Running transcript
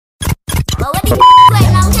We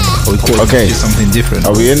call it Okay. something different.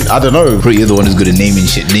 Are we in? I don't know. Pretty, you're the one who's good at naming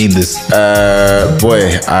shit. Name this.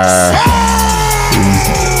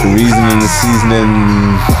 Reasoning,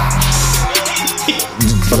 seasoning.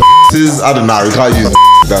 I don't know. We can't use.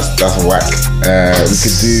 That's whack. We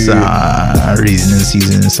could do. Reasoning,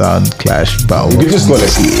 seasoning, sound, clash, battle. We could just call it.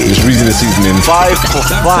 Just reasoning, seasoning. 5 for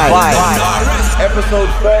 5. Episode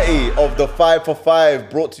 30 of the 5 for 5,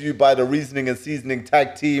 brought to you by the Reasoning and Seasoning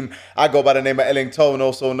Tag Team. I go by the name of Ellington,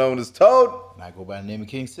 also known as Toad. And I go by the name of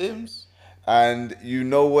King Sims. And you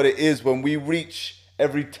know what it is when we reach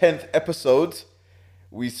every 10th episode,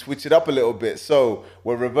 we switch it up a little bit. So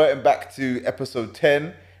we're reverting back to episode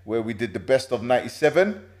 10, where we did the best of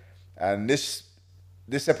 97. And this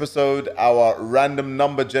episode, our random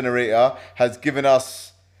number generator has given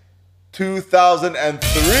us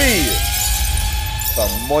 2003. Some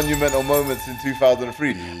monumental moments in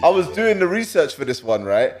 2003. I was doing the research for this one,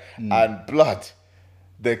 right? And blood,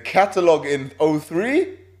 the catalog in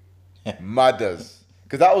 03, matters.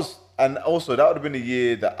 Because that was, and also that would have been the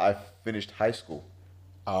year that I finished high school.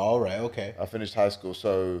 Oh, all right, okay. I finished high school,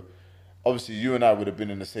 so obviously you and I would have been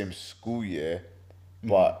in the same school year,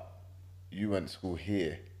 but you went to school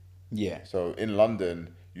here. Yeah. So in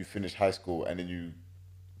London, you finish high school and then you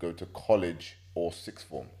go to college or sixth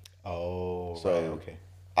form. Oh, So right, okay.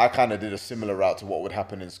 I kind of did a similar route to what would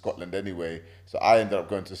happen in Scotland anyway. So I ended up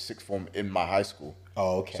going to sixth form in my high school.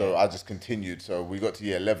 Oh, okay. So I just continued. So we got to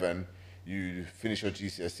year 11, you finish your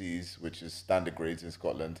GCSEs, which is standard grades in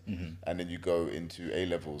Scotland, and then you go into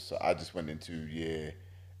A-levels. So I just went into year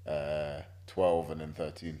 12 and then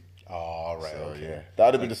 13. Oh, right, So okay. yeah, that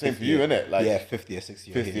would have been the same for you, innit? Like yeah, 50 or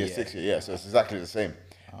 60. 50 or 60, yeah. So it's exactly the same.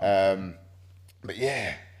 But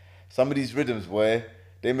yeah, some of these rhythms, boy,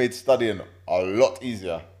 they made studying a lot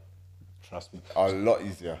easier. Trust me. A lot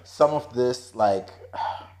easier. Some of this, like,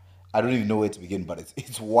 I don't even know where to begin, but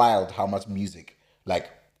it's wild how much music,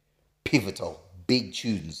 like, pivotal, big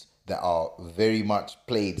tunes that are very much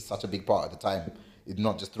played such a big part at the time. It's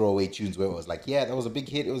not just throwaway tunes where it was like, yeah, that was a big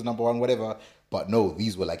hit, it was number one, whatever. But no,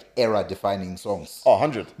 these were like era-defining songs. Oh,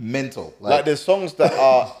 100. Mental. Like there's songs that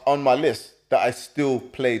are on my list that I still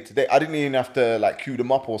play today. I didn't even have to like cue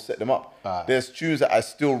them up or set them up. There's tunes that I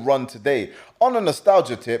still run today. On a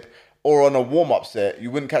nostalgia tip or on a warm-up set, you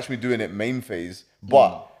wouldn't catch me doing it main phase.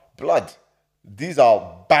 But blood, these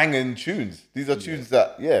are banging tunes. These are tunes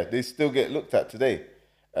that, yeah, they still get looked at today.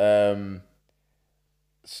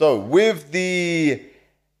 So with the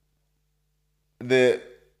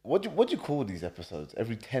what do you call these episodes?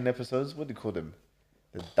 Every 10 episodes, what do you call them?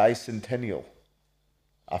 The Dycentennial.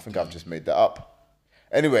 I think I've just made that up.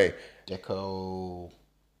 Anyway. Deco.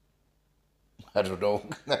 I don't know.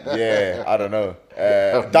 Yeah, I don't know.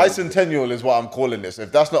 Dycentennial is what I'm calling this.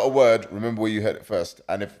 If that's not a word, remember where you heard it first.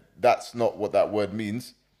 And if that's not what that word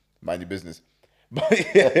means, mind your business.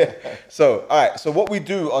 But yeah. So, all right. So what we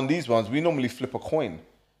do on these ones, we normally flip a coin,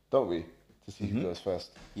 don't we? To see who goes first.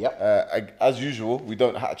 Yep. As usual, we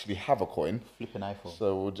don't actually have a coin. Flip an iPhone.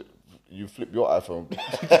 So you flip your iPhone.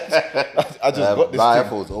 I just got this my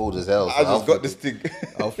thing. iPhone's old as hell. So I just got this thing.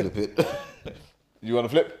 I'll flip it. You want to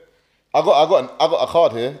flip? I got a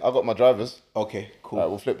card here. I got my drivers. Okay, cool. All right,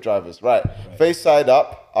 we'll flip drivers. Right. Face side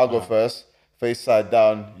up, I'll go first. Face side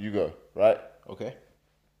down, you go. Right? Okay.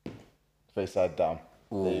 Face side down.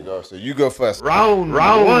 There you go. So you go first. Round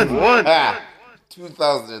one.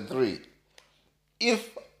 2003.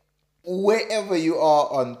 If wherever you are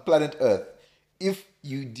on planet Earth, if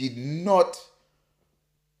you did not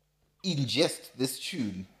ingest this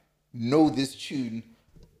tune, know this tune,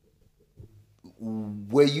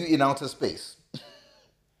 were you in outer space?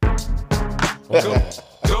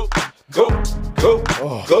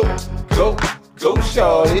 Go,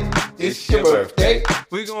 shorty. It's your birthday.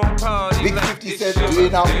 We gon' party Big like 50 it's Cent your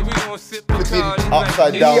doing now. birthday. We gon' sip a Flipping Bacardi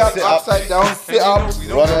upside like down, it's sit your up. Upside down, sit up.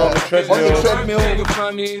 Running on the treadmill. On the treadmill. Nigga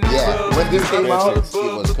find me in the Yeah, club. when this came out, it was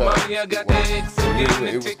Look, curved. mommy, I got the X again It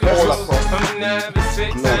and was take a all trip. across I'm in having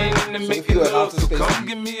sex, I ain't into So if making you're in love. outer So space, come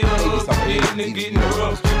give me a maybe hug. something Yeah, even nigga getting more.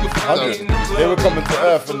 rough. You can find me in the club. They were coming to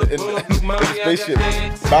Earth in spaceship,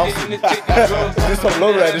 bouncing. This some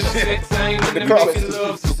lowrider shit. The craft.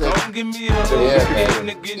 Come give me a hug. Yeah,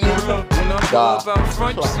 nigga getting rough. When I pull up out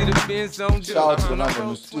front, you see the Benz on Shout out to the number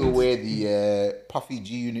who still wear the puffy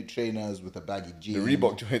G Unit trainers with a baggy G. The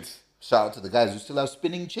Reebok joints. Shout out to the guys who still have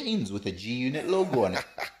spinning chains with a G Unit logo on it.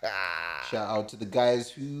 Shout out to the guys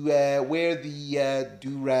who wear the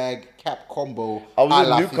do-rag cap combo. I was a in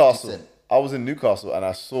la 50 Newcastle. Cent. I was in Newcastle and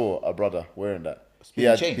I saw a brother wearing that.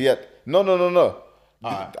 Spinning chain? No.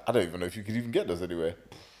 I don't even know if you could even get those anywhere.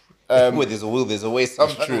 Where there's a will, there's a way.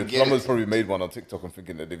 Someone True. will get Someone's it. probably made one on TikTok and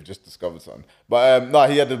thinking that they've just discovered something. But no,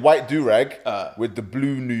 he had the white do-rag with the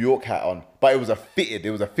blue New York hat on. But it was a fitted.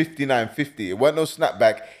 It was a 5950. It wasn't no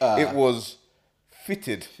snapback. It was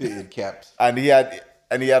fitted. Fitted caps. And he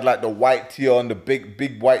had like the white tee on, the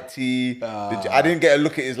big white tee. I didn't get a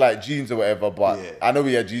look at his like jeans or whatever, but Yeah. I know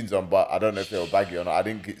he had jeans on, but I don't know if they were baggy or not. I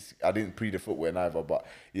didn't pre the footwear neither, but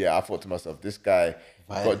yeah, I thought to myself, this guy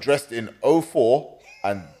got dressed in 04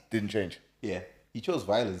 and didn't change. Yeah, he chose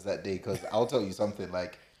violence that day because I'll tell you something.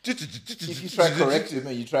 Like, if you try to correct him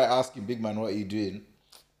and you try asking big man, what are you doing?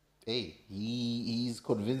 Hey, he's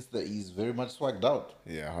convinced that he's very much swagged out.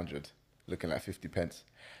 Yeah, 100. Looking like 50 pence.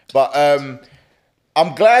 But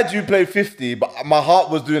I'm glad you played 50, but my heart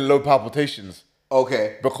was doing low palpitations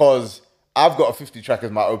Okay. because I've got a 50 track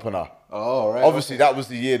as my opener. Oh, right. Obviously, that was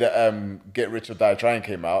the year that Get Rich or Die Trying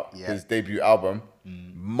came out, Yeah. his debut album,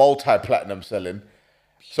 multi-platinum selling.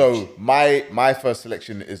 So my first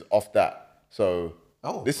selection is off that. So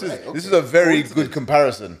this is a very good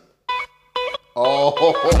comparison. Oh,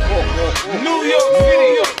 New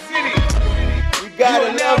York City. we got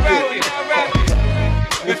it now.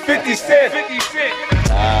 With 50 Cent. You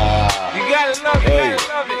gotta love it.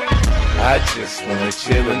 I just wanna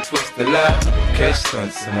chill and twist the lot. Catch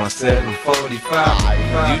stunts in my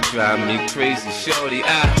 745. You drive me crazy, shorty.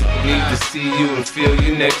 I need to see you and feel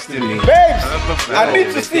you next to me. Babes, I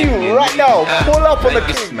need to see you right now. Pull up on the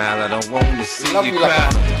king. Smile, I don't want to see Love you you like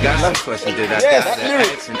cry. Got some questions that I Yes, got to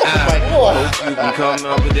lyrics. ask, and Oh my I God. hope you can come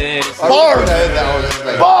up with the answer.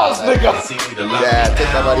 Bars. Bars, nigga. It's easy to love Yeah, you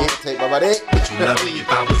take my now. money, take my money. You love me if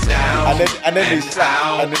I was down. And then he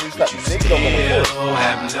slapped Nick Dogg on the Still floor.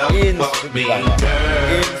 have love for me, Instant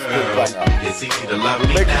girl. banger. It's easy to love me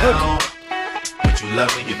Make it good. now. Would you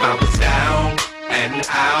love me if I was down and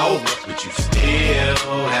out? Would you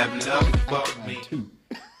still have love for me?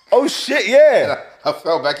 Oh shit, yeah. I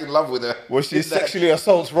fell back in love with her. Well, she sexually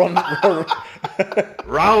assaults Ron.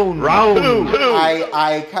 Round two.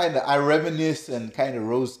 I reminisce and kind of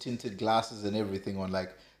rose tinted glasses and everything on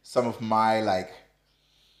like some of my like,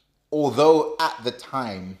 although at the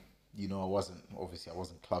time, you know, I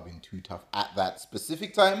wasn't clubbing too tough at that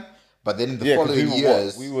specific time, but then in the 'cause following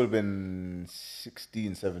years, we would have been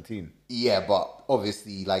 16, 17. yeah, but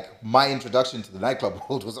obviously like my introduction to the nightclub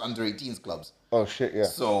world was under 18s clubs. Oh shit, yeah.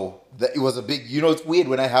 So it was a big, you know, it's weird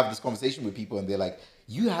when I have this conversation with people and they're like,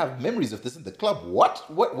 you have memories of this in the club. What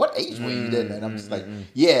age were you then? And I'm just like,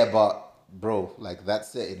 yeah, but bro, like that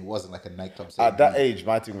setting, it wasn't like a nightclub setting. At that age,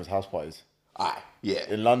 my thing was house parties. Yeah.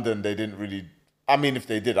 In London, they didn't really. I mean, if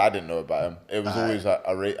they did, I didn't know about them. It was always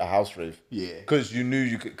a house rave. Yeah. Because you knew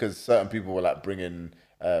you could. Because certain people were like bringing.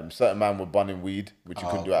 Certain man were bunning weed, which you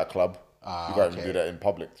couldn't do at a club. You can't even do that in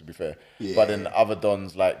public, to be fair. Yeah. But then other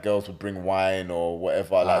dons, like girls would bring wine or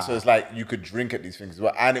whatever. Like so, it's like you could drink at these things as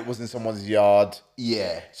well, and it was in someone's yard.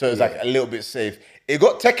 Yeah. So it was like a little bit safe. It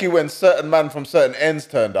got techie when certain man from certain ends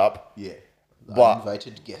turned up. Yeah. But-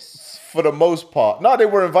 Uninvited guests. For the most part, no, they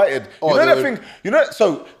were invited. Oh, you know they that were- thing. You know,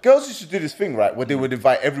 so girls used to do this thing, right, where they would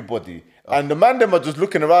invite everybody, and the man them are just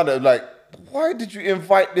looking around and like, why did you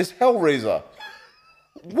invite this Hellraiser?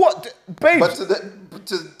 What, babe? But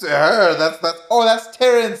to her, that's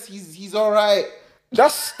Terrence. He's all right.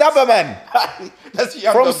 That's Stabber Man. That's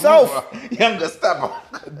younger From South. mover. Younger stabber.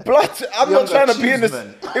 Blood. I'm not Younger trying to be in this.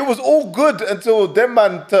 cheeseman. It was all good until them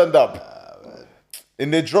man turned up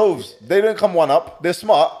in their droves. They didn't come one up. They're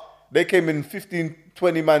smart. They came in 15,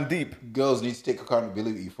 20 man deep. Girls need to take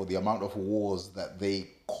accountability for the amount of wars that they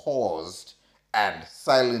caused and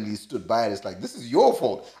silently stood by it. It's like, this is your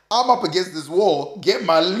fault. I'm up against this wall, get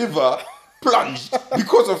my liver plunged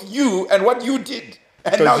because of you and what you did.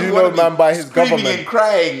 And 'Cause you wanna know man be by his screaming government. and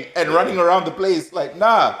crying and running around the place like,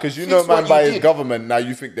 nah. Because you fix know man what by you his did. government, now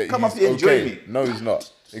you think that Come he's up here and join okay. me. No, he's not.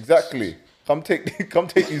 Exactly. Come take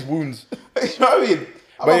these wounds. You know what I mean?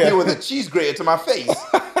 I'm But up yeah. here with a cheese grater to my face,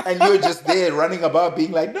 and you're just there running about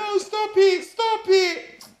being like, no, stop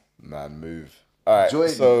it. Man, move. All right. Join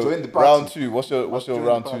the party. round two. What's your Join the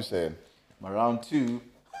round party. two saying? My round two.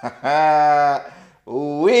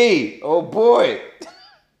 Oh boy.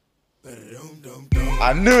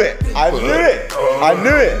 I knew it. I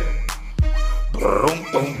knew it.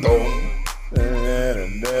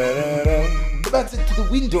 The man said to the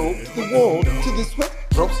window, to the wall, to the sweat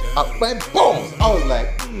drops out my balls. I was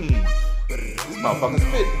like, this motherfucker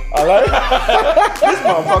spit. I like it. This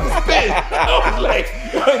motherfucker spit. I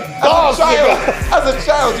was like, as a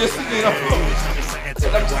child, you're sitting up.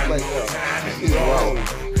 And I'm just like, yo, this is wild.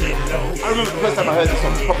 I remember the first time I heard this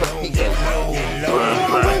on proper speakers.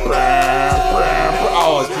 I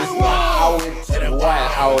was just,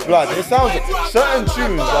 I was blood. It sounds certain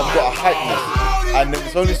tunes have got a hypeness, and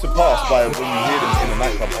it's only surpassed by when you hear them in a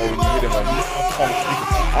nightclub or when you hear them on punk speakers.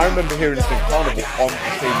 I remember hearing this in Carnival on the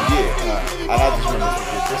same year, and I just remember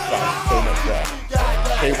thinking, this sounds so much better.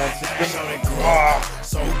 K1 System,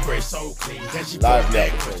 lively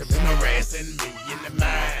out the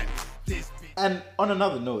place. And on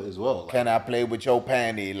another note as well, like, Can I play with your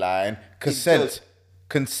panty line? Consent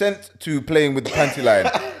to playing with the panty line.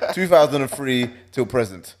 2003 till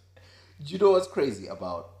present. do you know what's crazy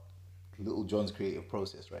about Little John's creative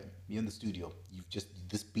process, right? You're in the studio, you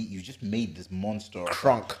just made this monster.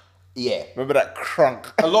 Crunk. Yeah. Remember that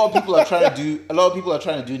crunk? A lot of people are trying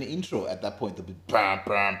to do an intro at that point. They'll be bam,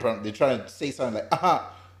 bam, bam. They're trying to say something like,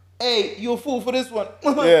 hey, you a fool for this one.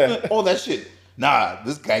 Yeah. All that shit. Nah,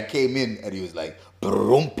 this guy came in and he was like,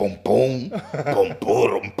 boom, boom, boom, boom,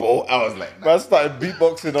 boom, boom. I was like, Man started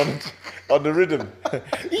beatboxing on the rhythm.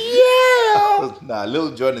 yeah. Nah,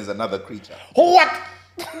 Lil Jon is another creature. What?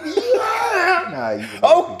 Nah, he's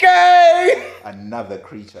Okay. another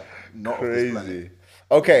creature. Not of this planet. Crazy.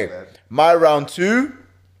 Okay, my round 2,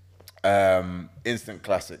 instant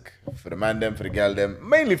classic for the man them, for the gal them,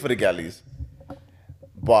 mainly for the galleys.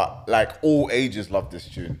 But like all ages love this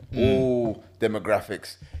tune, all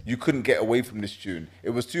demographics. You couldn't get away from this tune. It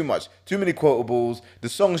was too much, too many quotables. The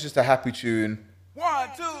song's just a happy tune. 1,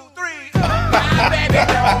 2, 3. Baby,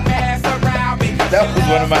 don't mess around because That was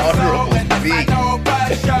one of my honorables. Big.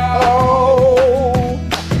 Oh,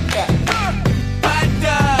 But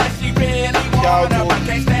does she really wanna? But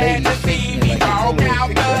can't stand to see me walk out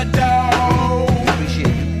the door. Appreciate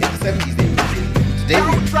it. In the 70s, they appreciated it. Today, we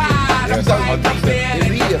Don't try to Yes, fight me, 100%.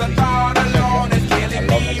 feeling They the thought alone is killing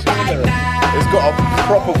me right now. it's got a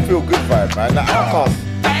proper feel good vibe, man. The Outcast,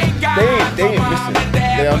 Thank God they ain't for missing. mom and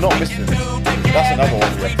dad They are for not sticking missing. together That's another one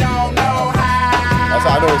we we have to don't know how. That's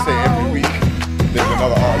how I know I say every week there's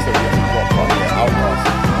another artist that we have to drop on here. Outcast.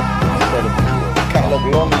 Incredible. Catalog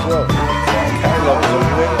long as well. Catalog long.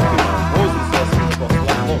 Moses has switched off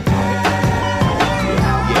Black Hole.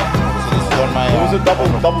 Yeah. So this is on my. It was a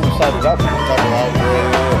double-sided album. double out.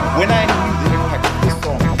 When I knew the impact of this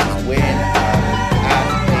song was when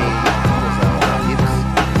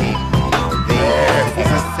this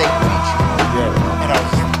is Segway tune. Yeah. And I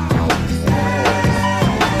was just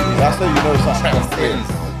That's how you know something transcends.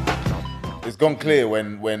 It's gone clear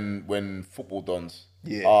when football dons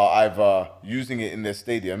Yeah. are either using it in their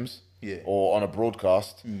stadiums Yeah. or on a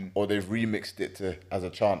broadcast or they've remixed it as a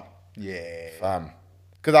chant. Yeah. Fam.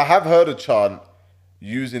 Because I have heard a chant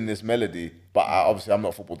using this melody, but obviously I'm not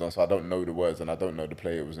a football don, so I don't know the words and I don't know the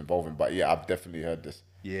player it was involving. But yeah, I've definitely heard this.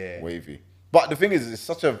 Yeah. Wavy. But the thing is, it's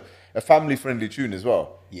such a family-friendly tune as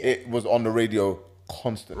well. Yeah. It was on the radio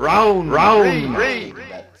constantly. Round In three.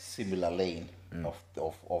 that similar lane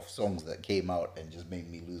of songs that came out and just made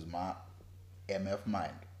me lose my MF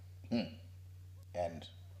mind. And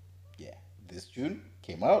yeah, this tune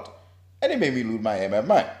came out and it made me lose my MF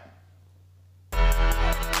mind.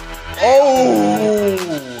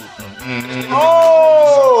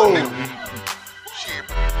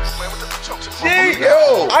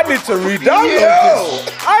 Yo, I need to re-download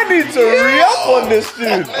this. I need to re-up on this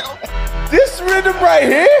tune. This rhythm right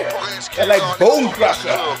here, And like Bone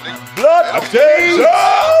Crusher. blood, attention,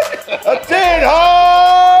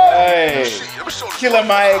 hard. Hey. Killer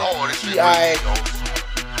Mike, T.I.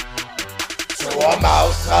 So I'm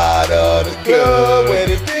outside of the club where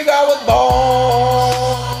they think I was born.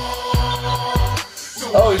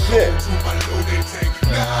 Oh shit.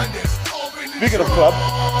 Speaking of club,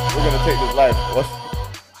 we're gonna take this live.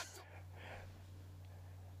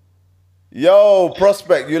 Yo,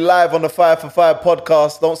 Prospect, you live on the 5 for 5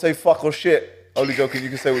 podcast. Don't say fuck or shit. Only joking, you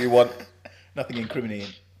can say what you want. Nothing incriminating.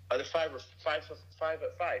 Are the five at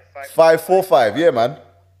five? 545, yeah, man.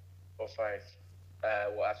 Or five?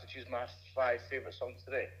 What, I have to choose my 5 favourite songs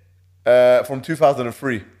today? From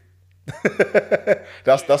 2003.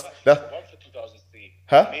 that's One for 2003.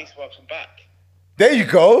 Huh? Mace, welcome back. There you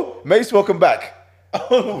go. Mace, welcome back.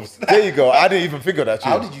 There you go. I didn't even think of that.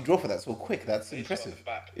 How Tune. did you draw for that so quick? That's impressive. Welcome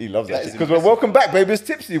back. He loves That that is because we're impressive. welcome back, baby. It's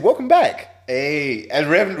Tipsy. Welcome back. Hey, and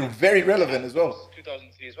very relevant as well.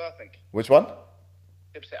 2003 as well, I think. Which one?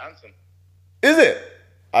 Dipset Anthem. Is it?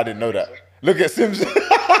 I didn't know that. Look at Sims. I'm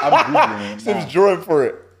Googling it Sims now. drawing for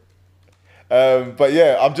it. But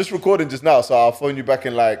yeah, I'm just recording just now, so I'll phone you back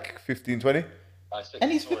in like 15, 20. And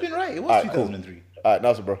he's flipping right. It was Alright, cool. 2003. All right,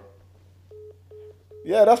 nice one, bro.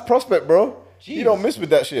 Yeah, that's Prospect, bro. You Jeez. don't miss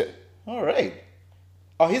with that shit. All right.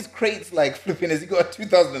 Are his crates like flipping? Has he got a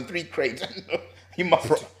 2003 crate? He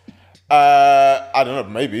must. I don't know,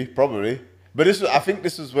 maybe, probably. But I think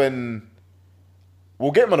this is when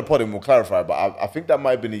We'll get him on the pod and we'll clarify, but I think that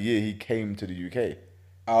might have been the year he came to the UK.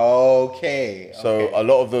 Okay. So a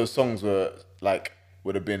lot of those songs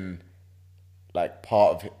would have been like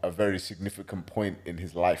part of a very significant point in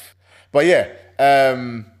his life. But yeah,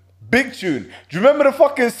 big tune. Do you remember the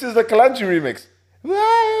fucking Sizzla Kalonji remix?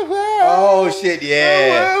 Oh shit,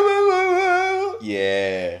 yeah.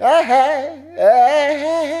 Yeah.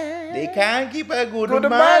 They can't keep a good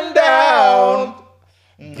man down.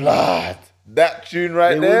 Blood. That tune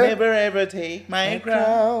right They there. will never ever take my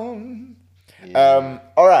crown.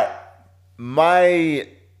 All right. My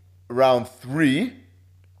round 3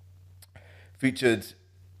 featured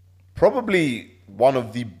probably one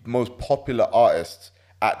of the most popular artists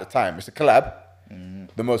at the time. It's a collab.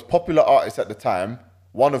 The most popular artist at the time,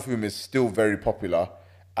 one of whom is still very popular,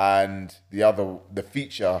 and the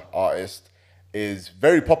feature artist is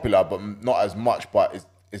very popular, but not as much, but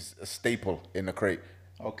is a staple in the crate.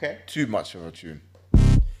 Okay. Too much of a tune.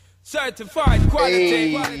 Certified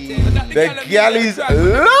quality. The Gallies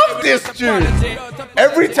love this tune.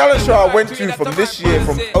 Every talent show I went to from this year,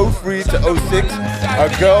 from 03 to 06,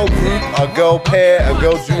 a girl group, a girl pair, a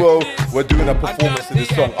girl duo were doing a performance of this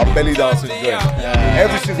song, a belly dancing joint.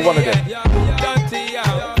 Every single one of them.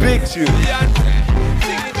 Big tune.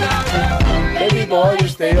 Baby boy, you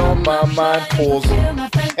stay on my mind. Pause. Girl,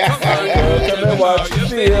 tell me what you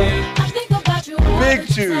feel. Big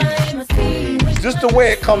tune. Just the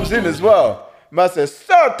way it comes in as well. Man says,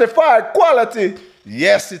 certified quality.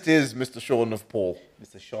 Yes, it is, Mr. Sean of Paul.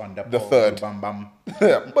 Mr. Sean The third. Bam bam.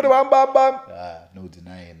 Bam, bam, bam. No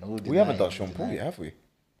denying. We haven't done Sean Paul yet, have we?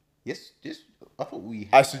 Yes, I thought we.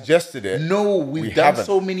 I suggested it. No, we've done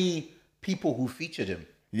so many people who featured him.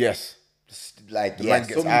 Yes. Like The man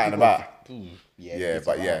gets out and about. Yeah,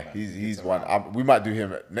 He's one. We might do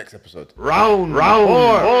him next episode. Round 4.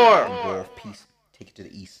 War of peace. Take it to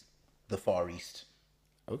the east, the far east.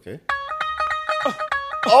 Okay.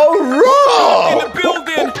 All right. In the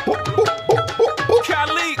building.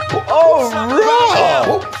 Cali. All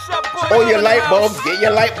right. All your light bulbs, get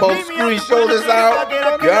your light bulbs, screw your shoulders out. You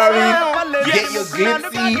know what I mean? Get your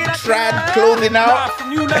glitzy trad clothing out.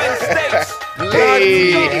 From United States.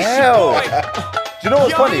 Hey, hell. Do you know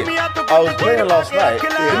what's funny? I was playing it last night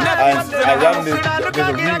and I ran there's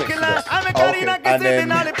a remix to this. And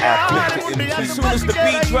then I flipped it As soon as the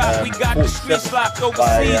beat drop, we got the streets locked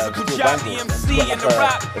overseas. Punjabi MC in the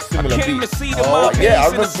rock. a similar I came beat. to see the Oh, movies yeah, I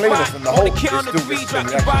in remember the playing spot. this and the On whole the count of it's three, still drop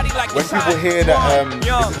the your body like when it's people hot. hear that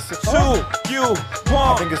Young, is it Six two, you,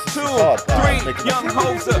 one, think it's two, Six Hard. three, Making young it-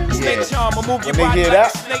 hoser, snake charmer, move your When they body hear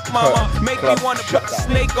like that, a snake mama, make me club wanna shut put a down.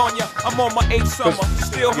 snake on ya. I'm on my 8th summer,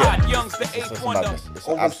 still yeah. hot, young's the 8th It's wonder. madness. It's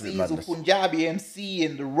absolute Overseas madness. of Punjabi MC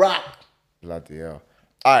in the rock. Bloody hell.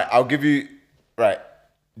 All right, I'll give you. Right.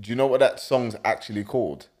 Do you know what that song's actually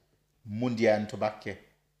called? Mundia and Tobacco.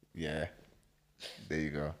 Yeah. There you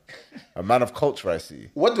go. A man of culture, I see.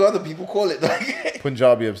 What do other people call it? Like,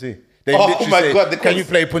 Punjabi MC. They Oh literally my say, God, can you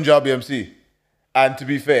play Punjabi MC? And to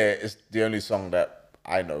be fair, it's the only song that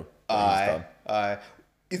I know. that he's done.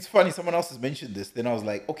 it's funny, someone else has mentioned this. Then I was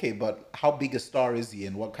like, okay, but how big a star is he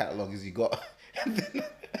and what catalog has he got? And then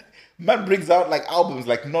man brings out like albums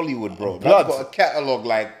like Nollywood, bro. Blood. That's got a catalog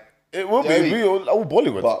like, It will be. Yeah, We all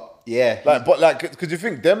Bollywood. but yeah. Because you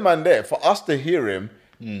think them man there, for us to hear him,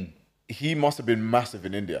 he must have been massive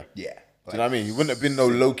in India. Yeah. Do you know what I mean? He wouldn't have been no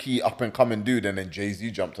low key up and coming dude, and then Jay-Z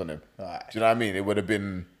jumped on him. Right. Do you know what I mean? It would have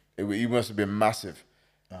been. He must have been massive.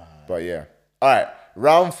 But yeah. All right,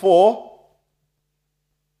 round 4.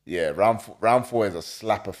 Yeah, round four is a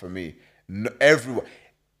slapper for me. No, everyone,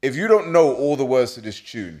 if you don't know all the words to this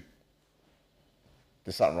tune,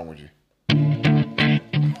 there's something wrong with you.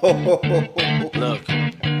 Look,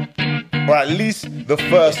 Or at least the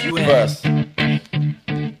first verse.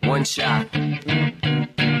 one shot,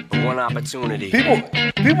 one opportunity,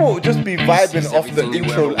 People just be vibing off the everything you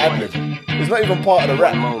intro ever ad-lib. It's not even part of the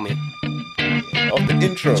one rap. moment. Of the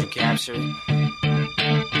intro. You capture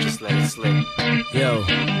it, just let it slip. Yo.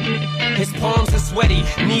 His palms are sweaty,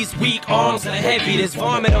 knees weak, arms are heavy. There's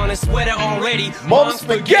vomit on his sweater already. Mom's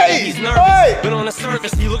spaghetti! He's nervous, Hey! but on the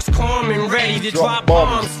surface he looks calm and ready to Drop drop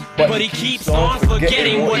bombs. But he keeps on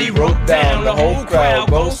forgetting what he wrote down. The whole crowd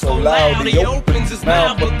goes so loud. He opens his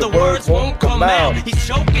mouth, but the words won't come out. He's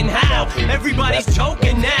choking how? Everybody's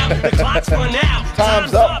choking now. The clock's run out.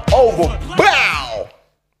 Time's up, over, bow!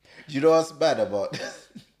 You know what's bad about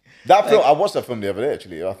That film, I watched that film the other day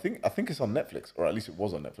actually. I think it's on Netflix, or at least it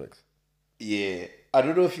was on Netflix. Yeah, I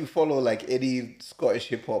don't know if you follow like any Scottish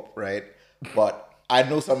hip hop, right? But I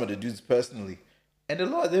know some of the dudes personally, and a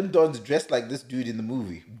lot of them dons dressed like this dude in the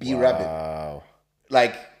movie, B Rabbit. Wow.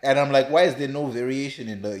 Like, and I'm like, why is there no variation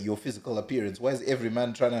in your physical appearance? Why is every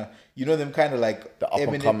man trying to, them kind of like The up and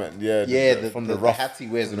Eminem- coming, yeah, from the the rough, hats he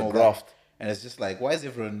wears from and the all graft. that. And it's just like, why is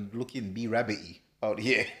everyone looking B rabbity out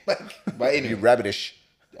here? Like, but Be anyway, rabbitish.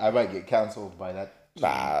 I might get cancelled by that.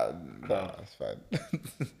 Nah, that's fine.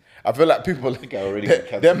 I feel like people I already got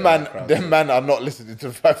cancelled them by man, the crowd. them man are not listening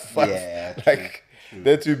to 5 Yeah, true, like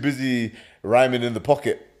they're too busy rhyming in the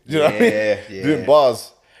pocket. You know what I mean? Yeah. Doing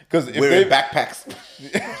bars. Because if Wearing they backpacks.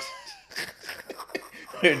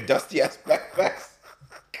 Wearing dusty ass backpacks.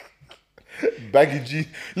 baggy jeans,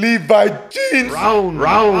 Levi jeans. Round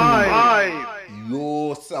five.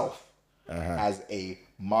 Yourself as a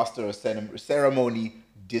master of ceremony,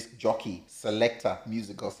 disc jockey, selector,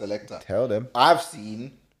 musical selector. Tell them. I've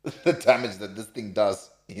seen the damage that this thing does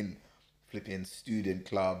in flipping student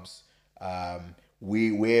clubs.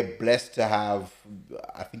 We're blessed to have,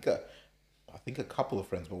 I think a couple of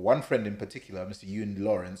friends, but one friend in particular, Mr. Ewan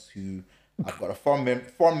Lawrence, who I've got a fond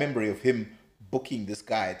memory of him booking this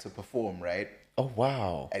guy to perform, right? Oh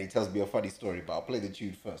wow. And he tells me a funny story, but I'll play the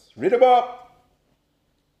tune first. Read him up.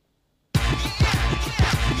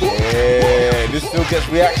 Yeah, this still gets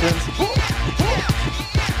reactions.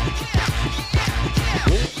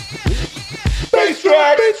 Bass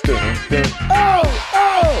track.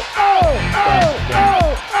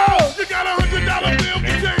 You got $100 bill,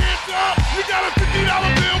 put your hands up. You got a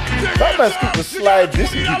 $50 bill, put your That hands man's got the slide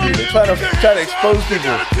this into you. They're trying to expose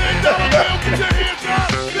people.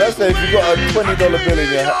 Let's say if you got a $20 bill in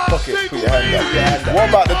your pocket, put your hand up. What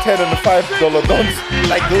about the $10 and the $5 dons?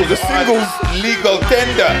 Like those The singles. legal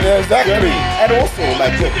tender. Yeah, exactly. And also,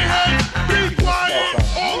 like, look,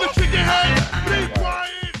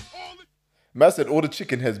 Man said all the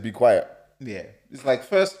chicken heads be quiet. yeah, it's like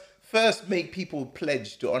first make people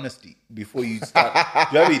pledge to honesty before you start.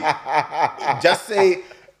 You know what I mean? Just say,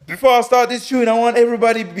 before I start this tune, I want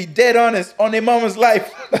everybody to be dead honest on their mama's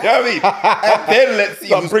life. You know what I mean? And then let's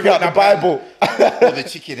see who's Bring out the putting up Bible. or the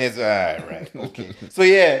chicken heads. Right. Okay. So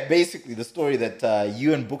yeah, basically the story that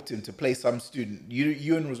Ewan booked him to play some student.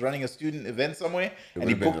 Ewan was running a student event somewhere, and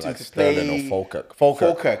he booked him to Sterling play or Falkirk.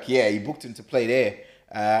 Falkirk. Yeah, he booked him to play there,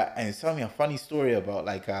 and he told me a funny story about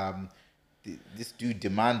like this dude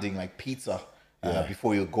demanding like pizza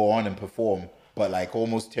before you go on and perform, but like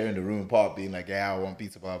almost tearing the room apart, being like, "Yeah, I want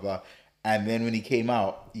pizza," blah blah. And then when he came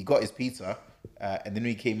out, he got his pizza, and then when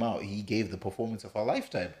he came out, he gave the performance of a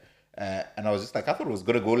lifetime. And I was just like, I thought it was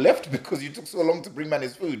gonna go left because you took so long to bring man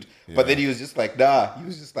his food. But then he was just like, nah. He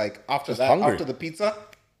was just like, after that, hungry. after the pizza,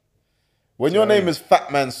 When your name is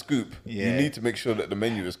Fat Man Scoop, Yeah. you need to make sure that the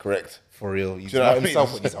menu is correct. for real, he's Do you know not what I mean?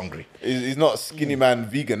 himself when he's hungry. He's not Skinny Man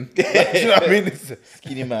vegan. Do you know what I mean?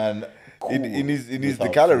 Skinny man, cool He needs the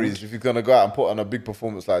without calories food. if he's gonna go out and put on a big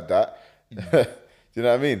performance like that. Do you know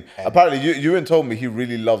what I mean? Apparently, Ewan told me he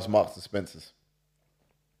really loves Marks and Spencers.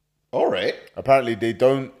 All right. Apparently, they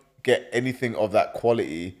don't get anything of that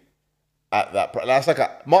quality at that price. That's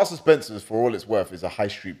like Marks and Spencers, for all it's worth, is a high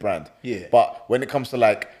street brand. Yeah. But when it comes to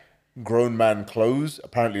like grown man clothes,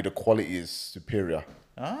 apparently the quality is superior.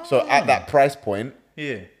 So at that price point,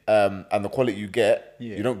 Yeah. and the quality you get,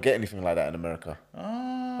 Yeah. you don't get anything like that in America.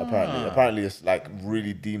 Apparently it's like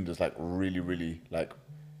really deemed as like really like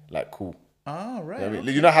cool. All right. You know what I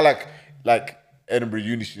mean? You know how like Edinburgh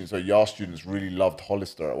Uni students or Yale students really loved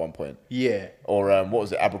Hollister at one point, Yeah. or what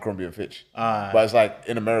was it, Abercrombie and Fitch? But it's like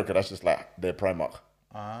in America, that's just like their Primark.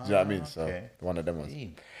 Do you know what I mean? So okay. one of them ones.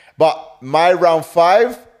 But my round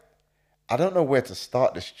 5, I don't know where to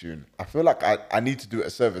start this tune. I feel like I need to do it a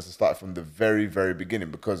service and start from the very, very beginning,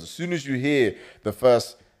 because as soon as you hear the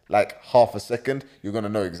first like half a second, you're gonna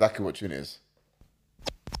know exactly what tune it is.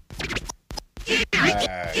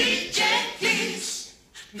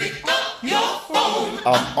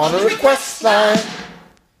 I'm on a request line.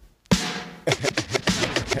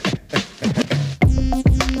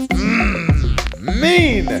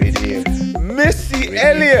 Mean. Missy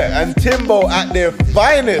Elliott and Timbo at their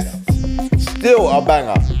finest. Still a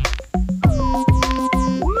banger.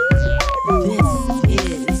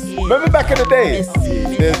 Remember back in the day,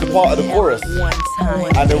 there's the part of the chorus,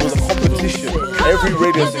 and there was a competition. Every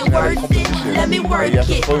radio station had a competition. Let me work and you have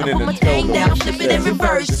to it. phone in I'ma and tell hang them down, what you flip it and said.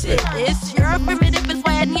 reverse it. It's your primitive is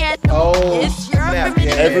when yet. Oh, It's your snap,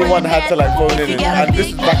 primitive. yeah. Everyone had to like phone in, and this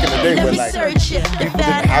is back in the day when like people didn't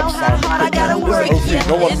have sound equipment.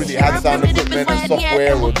 No one really had sound equipment and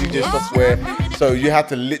software or DJ software, so you had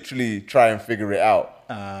to literally try and figure it out.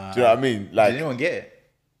 Do you know what I mean? Did Like, anyone get it?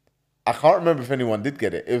 I can't remember if anyone did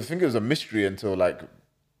get it. I think it was a mystery until like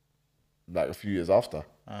a few years after.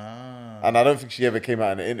 And I don't think she ever came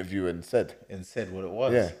out in an interview and said. And said what it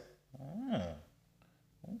was. Yeah.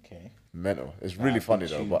 Okay. Mental. It's really funny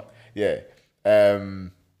though, but yeah.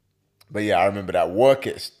 But yeah, I remember that. Work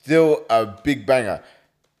It, still a big banger.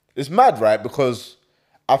 It's mad, right? Because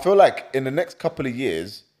I feel like in the next couple of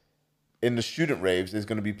years, in the student raves, there's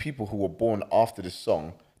going to be people who were born after this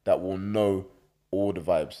song that will know all the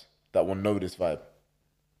vibes, that will know this vibe.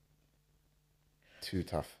 Too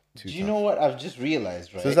tough. Do you know what I've just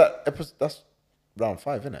realized, right? So is that episode? That's round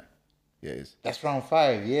 5, isn't it? Yeah, it is. That's round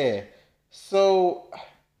 5, yeah. So,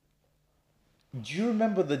 do you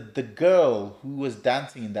remember the girl who was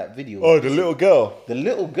dancing in that video? Oh, the little girl. The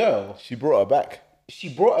little girl. She brought her back. She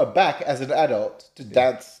brought her back as an adult to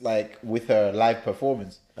dance like with her live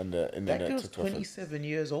performance. And the internet That girl's took her. 27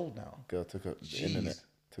 years old now. Girl took her. The Jeez. internet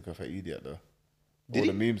took her for idiot though. Did All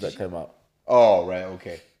it? the memes that came out. Oh, right,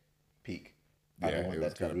 okay. Peak. I Yeah, don't it want was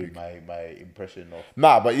that to kinda ruin my impression of.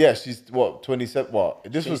 Nah, but yeah, she's what 27. What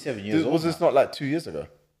this 27 was? years Was old this not like 2 years ago?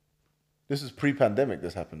 This is pre-pandemic.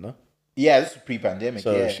 This happened, no? Yeah, this is pre-pandemic.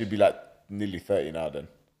 So yeah, she'd be like nearly 30 now then.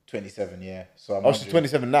 27. Yeah. So I'm Oh, she's wondering-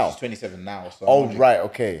 27 now? She's 27 now. So I'm Oh wondering- right,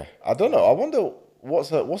 okay. I don't know. I wonder what's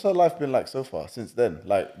her life been like so far since then.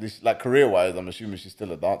 Like this, like career wise, I'm assuming she's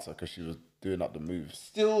still a dancer because she was doing up the moves.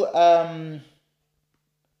 Still a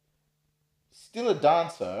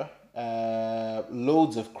dancer.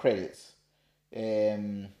 Loads of credits.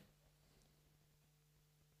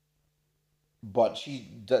 But she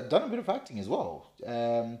done a bit of acting as well.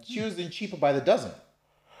 She was in Cheaper by the Dozen.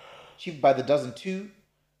 Cheaper by the Dozen 2.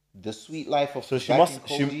 The Sweet Life of So she Zack must and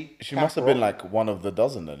Cody, she Camp must have been Rock. like one of the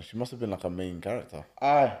dozen then. She must have been like a main character.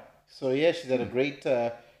 So yeah, she's had a great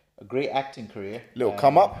acting career. Little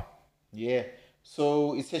come up. Yeah.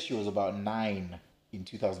 So it says she was about 9 in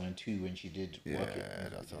 2002 when she did Work It. Yeah,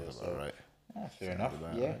 that sounds about right. Fair enough.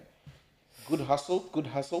 Yeah. Good hustle. Good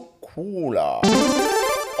hustle. Cooler.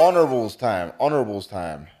 Honorables time. Honorables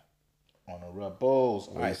time. Honorables.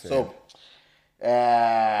 All right. you So,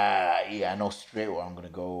 yeah, I know straight where I'm gonna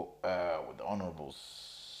go with the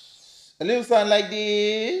honorables. A little something like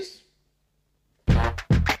this.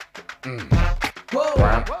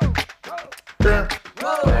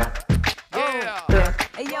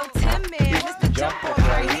 Hey, yo, Tim, man, this the jump off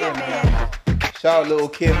right here, man. Shout out Little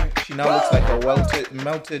Kim. She now looks like a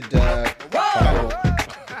melted candle.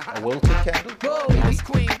 A welted candle. Whoa, it's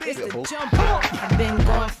Queen, it's the jump off. I've been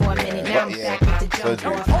gone for a minute, now I'm back with the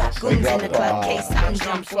jump off. Goons in the club, case something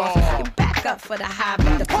jumps off. You back up for the high,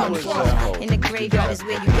 but the pump off. In the graveyard is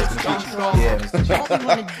where you get jumped off. All we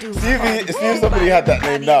wanna do is See if somebody had that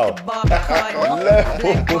name now.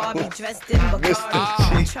 Black Barbie dressed in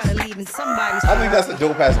Bacardi. Trying to leave in somebody's I think that's a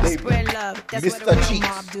dope ass name. Spread love, that's Mr. what a real Cheeks.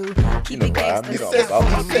 mob do. Keep it gangsta. It says on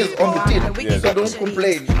the tin, so don't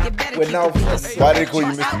complain. We're now Why they call you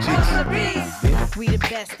Mr. Cheeks? We the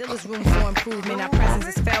best, there was room for improvement. Our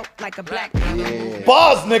presence is felt like a black man.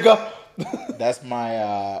 Bars, nigga. That's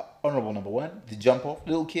my honorable number 1. The jump off,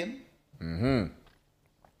 Lil Kim.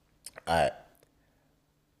 Alright.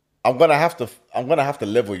 I'm gonna have to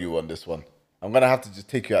level you on this one. I'm gonna have to just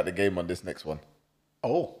take you out the game on this next one.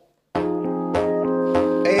 Oh.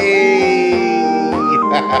 Hey.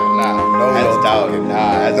 Nah, No hands long down. talking.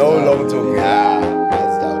 Nah, hands No down. long talking. Nah,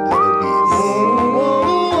 hands down. There's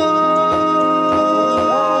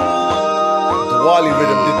no Diwali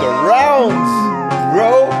rhythm did the rounds. beats.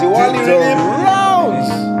 Bro, Diwali Did the rhythm. rounds.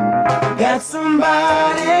 Got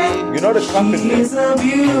somebody, You know the clapping she bit? is a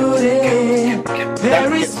beauty,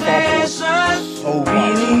 very gets sampled special, so much.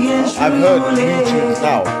 really and I've heard the new truly. tunes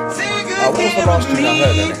now. Take good What was the care last of tune I heard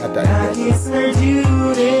and me, they had that that in is her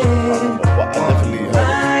duty, But I definitely heard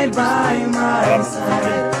right by my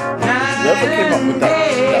side, Whoever came up with that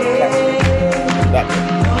clap, that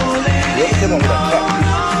whoever came up with that clap,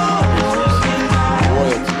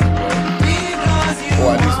 royalty, bro.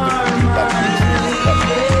 Or at least the people that music.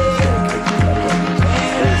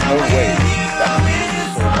 There's no way that music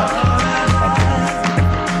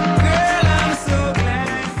so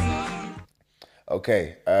much. Okay,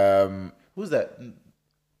 Who's that?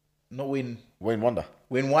 Not Wayne. Wayne Wonder.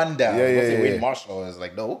 Wayne Wonder. Yeah, I was yeah, Wayne yeah. Marshall. I was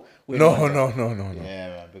like, no. Wayne No. Wonder. Yeah,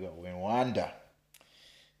 man. Big up Wayne Wonder.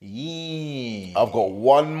 Yeah. I've got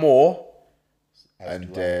one more, As and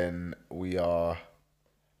do I. then we are.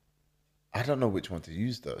 I don't know which one to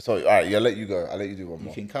use though. So, all right, yeah, I'll let you go. I'll let you do one You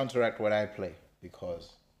more. can counteract what I play because.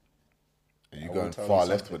 Are you I going will tell far you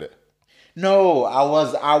left something. with it? No, I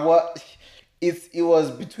was. It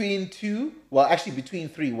was between 2. Well, actually between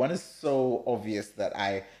 3. One is so obvious that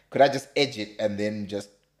I just edge it and then just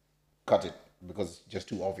cut it because it's just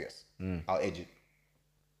too obvious. I'll edge it.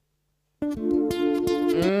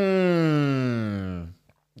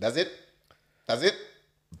 That's it.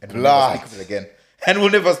 And we'll never Blast. speak of it again. And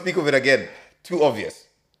we'll never speak of it again. Too obvious.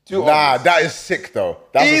 Nah, that is sick though.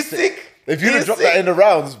 That's He's sick. If you'd have He's dropped sick. that in the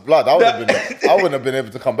rounds, blood, I wouldn't have been able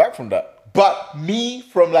to come back from that. But me,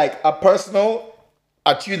 from like a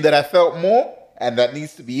tune that I felt more and that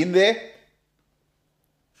needs to be in there.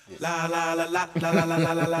 La la la la la la la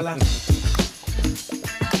la la la.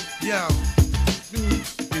 Yo,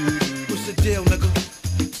 what's the deal, nigga?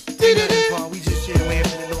 We just chill here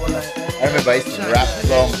and all that. I remember I used to rap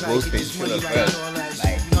songs, Ghostface Killer first.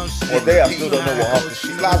 Like, Today I still don't know what half the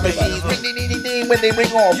shit slap machines, ring, ding, ding, ding, ding, when they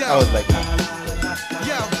ring off. I was like,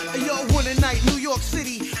 Yo, one night, New York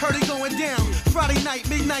City, heard it going down. Friday night,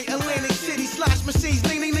 midnight, Atlantic City, slash machines,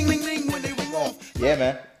 ding, ding, ding, ding, ding, when they ring off. yeah,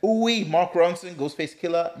 man. Ooh-wee, Mark Ronson, Ghostface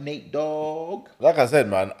Killer, Nate Dogg. Like I said,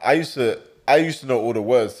 man, I used to know all the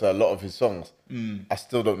words to a lot of his songs. I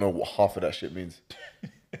still don't know what half of that shit means.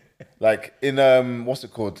 Like in what's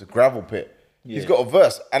it called? Gravel Pit. He's got a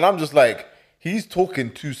verse, and I'm just like, he's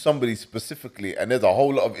talking to somebody specifically, and there's a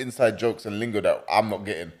whole lot of inside jokes and lingo that I'm not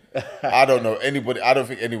getting. I don't know anybody. I don't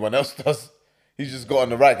think anyone else does. He's just got on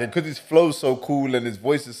the right, and because his flow's so cool and his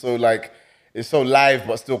voice is so like, it's so live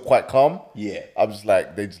but still quite calm. Yeah. I'm just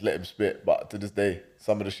like, they just let him spit. But to this day,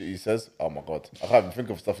 some of the shit he says, oh my God, I can't even think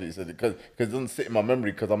of stuff that he said because it doesn't sit in my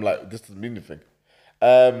memory because I'm like, this doesn't mean anything.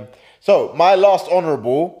 So my last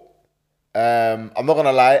honourable. I'm not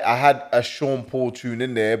gonna lie, I had a Sean Paul tune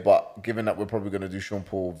in there, but given that we're probably gonna do Sean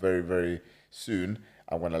Paul very, very soon,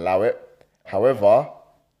 I'm gonna allow it. However,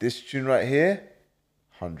 this tune right here,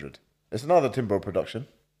 100. It's another Timbo production,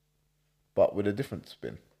 but with a different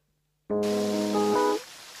spin.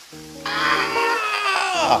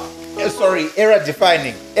 Sorry, era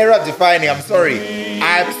defining. I'm sorry.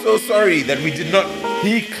 I'm so sorry that we did not.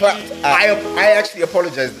 He clapped. I actually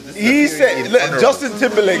apologize. That this is He appearing said, in look, honourable. Justin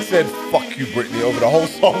Timberlake said, "Fuck you, Britney," over the whole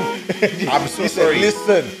song. I'm so He said, sorry.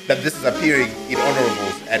 listen, that this is appearing in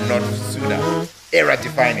honorables and not sooner. Era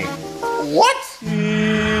defining. What?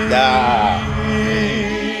 Nah.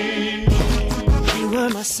 You were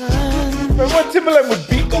my son, remember when Timberlake was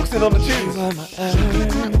beatboxing on the you tunes? were my earth.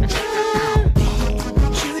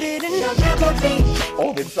 You didn't never be.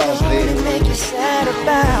 All the sounds Wanna there. make you sad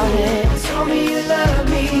about it. Told me you love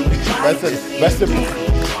me. That's it.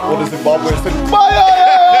 What does Zimbabwe say? Maya!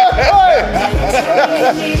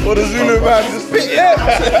 What the Zulu man just spitting?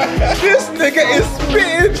 This nigga is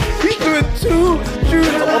spitting. He's doing 2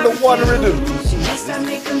 tunes on the one rhythm. I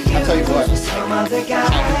tell you what. Some other No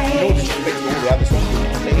guy. disrespect to all the other songs you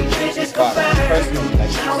play, but personally,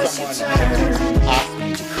 like Now it's your someone turn asked me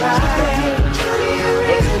to to cry.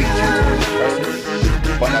 what's the big tunes for me personally,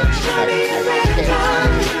 but I can't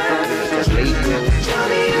the radio,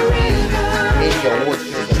 maybe awards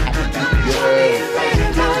shows that happen that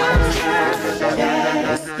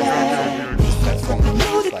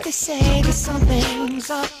Know that they say that some things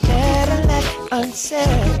are better left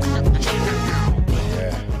unsaid.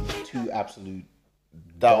 two absolute.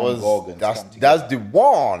 That Don was Gorgons that's come together. that's the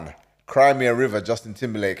one. Cry Me a River, Justin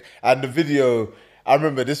Timberlake, and the video. I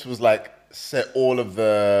remember this was like set all of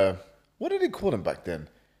the, what did they call them back then?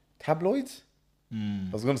 Tabloids. I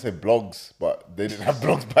was gonna say blogs, but they didn't have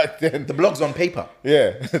blogs back then. The blogs on paper.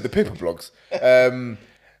 Yeah, the paper blogs.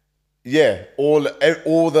 Yeah, all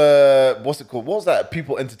the what's it called? What was that?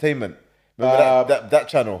 People Entertainment. Remember that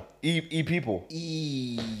channel? E People.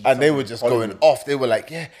 And they were just going off. They were like,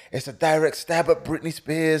 yeah, it's a direct stab at Britney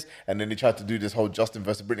Spears. And then they tried to do this whole Justin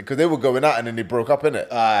versus Britney because they were going out and then they broke up, innit?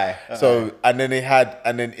 So, and then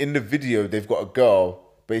in the video, they've got a girl.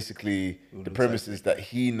 Basically, the premise is that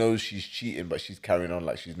he knows she's cheating, but she's carrying on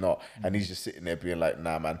like she's not. And he's just sitting there being like,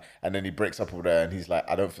 nah, man. And then he breaks up with her and he's like,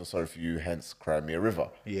 I don't feel sorry for you, hence Cry Me a River.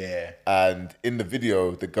 Yeah. And in the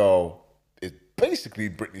video, the girl is basically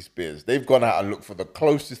Britney Spears. They've gone out and looked for the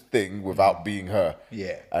closest thing without being her.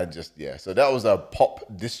 Yeah. And just, yeah. So that was a pop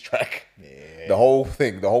diss track. Yeah. The whole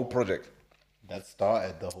thing, the whole project. That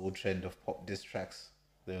started the whole trend of pop diss tracks.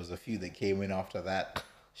 There was a few that came in after that.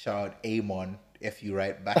 Shout out Amon, F you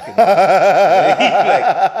right back.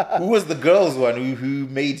 Like, who was the girls one who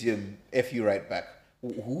made him F you right back?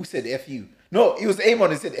 Who said F you? No, it was Amon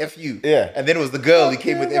who said F you. Yeah. And then it was the girl who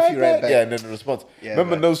came with F you right back. Yeah, and then the response. Yeah,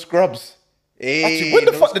 Remember man. No Scrubs? Hey, Actually, when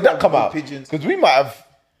the No fuck did that Scrubs, come No out? Pigeons. Because we might have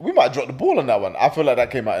dropped the ball on that one. I feel like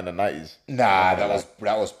that came out in the 90s. Nah,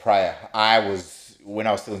 that was prior. When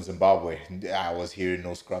I was still in Zimbabwe, I was hearing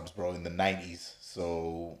No Scrubs, bro, in the 90s.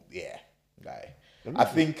 So yeah, I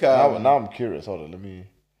think now I'm curious. Hold on, let me.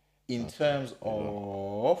 in terms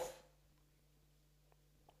of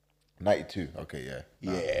 92. Okay, yeah.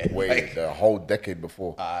 Yeah, Wait, like- the whole decade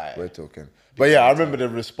before Aye. we're talking. But yeah, I remember the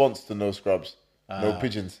response to No Scrubs. No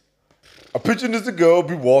pigeons. A pigeon is a girl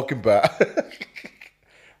be walking by.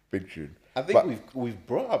 Big tune. I think we've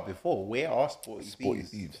brought up before. Where are sporty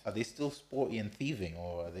thieves? Are they still sporty and thieving,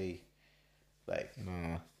 or are they like?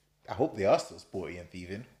 I hope they are still sporty and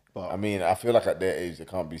thieving. But I mean, I feel like at their age they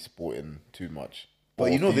can't be sporting too much.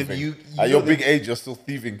 But you know, at your big age, you're still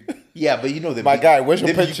thieving. Yeah, but you know, my guy, where's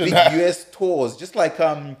your pension? Big US tours, just like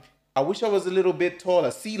I wish I was a little bit taller.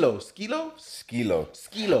 Skilo.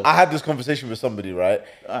 I had this conversation with somebody, right?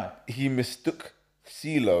 He mistook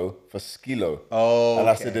CeeLo for Skilo. Oh, and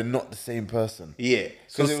I said they're not the same person. Yeah,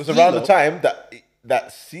 because it was around the time that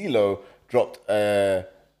CeeLo dropped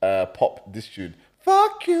pop this tune.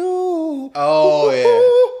 Fuck you. Oh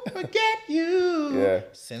yeah. Forget you. Yeah.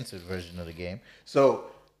 Censored version of the game. So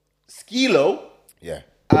Skilo. Yeah.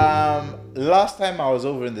 Last time I was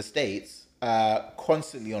over in the States,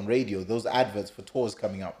 constantly on radio, those adverts for tours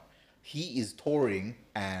coming up. He is touring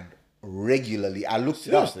and regularly. I looked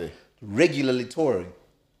it up. Regularly touring.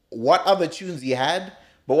 What other tunes he had?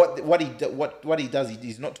 But what he does,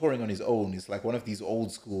 he's not touring on his own. It's like one of these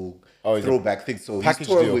old school throwback things. So he's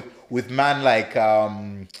touring with man like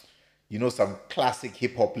you know, some classic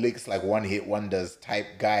hip hop licks, like one hit wonders type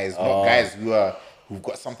guys, not guys who've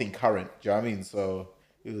got something current. Do you know what I mean? So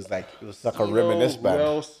it was like a reminisce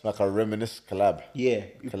band, like a reminisce collab. Yeah,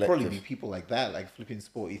 it'd probably be people like that, like flipping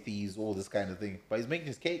sporty thieves, all this kind of thing. But he's making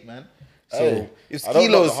his cake, man. So if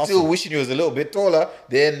Skilo's still wishing he was a little bit taller,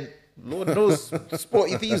 then Lord knows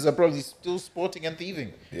sporty thieves are probably still sporting and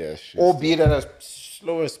thieving. Yeah, albeit at a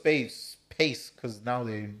slower pace, because now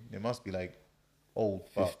they must be like old.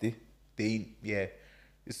 50.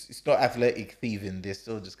 It's not athletic thieving. They're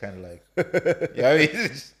still just kind of like, you know what I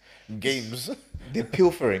mean? Games. They're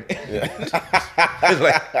pilfering. Yeah.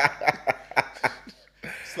 Like,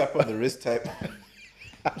 slap on the wrist type.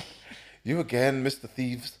 You again, Mr.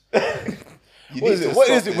 Thieves. What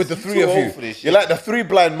is it with the three of you? You're like the three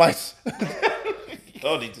blind mice. You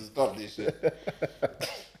don't need to stop this shit.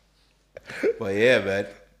 But yeah, man.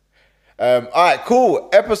 All right,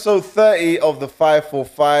 cool. Episode 30 of the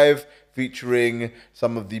 545, featuring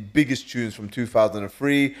some of the biggest tunes from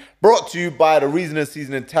 2003. Brought to you by the Reason and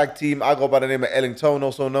Seasoning Tag Team. I go by the name of Ellington,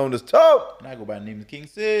 also known as Toe. And I go by the name of King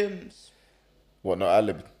Sims. What, no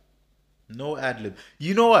ad-lib? No ad-lib.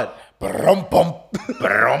 You know what? Brum bum.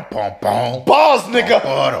 Brum bum bum. Balls,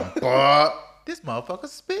 nigga. This motherfucker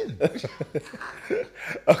spin.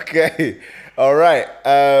 Okay. All right.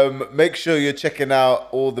 Make sure you're checking out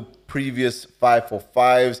all the previous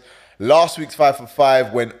 545s. Last week's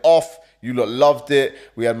 545 went off. You lot loved it.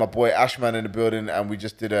 We had my boy Ashman in the building, and we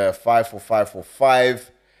just did a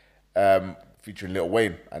 54545 featuring Lil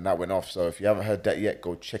Wayne, and that went off. So if you haven't heard that yet,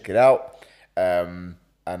 go check it out. And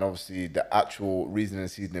obviously the actual Reason and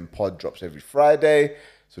Seasoning pod drops every Friday.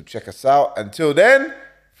 So check us out. Until then,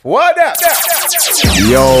 what up?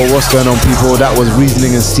 Yo, what's going on, people? That was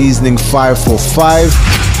Reasoning and Seasoning 545.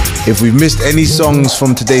 If we've missed any songs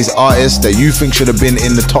from today's artists that you think should have been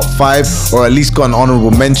in the top 5 or at least got an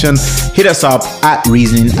honorable mention, hit us up at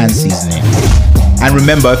Reasoning and Seasoning. And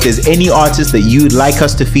remember, if there's any artist that you'd like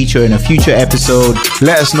us to feature in a future episode,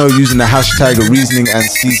 let us know using the hashtag Reasoning and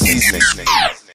Seasoning.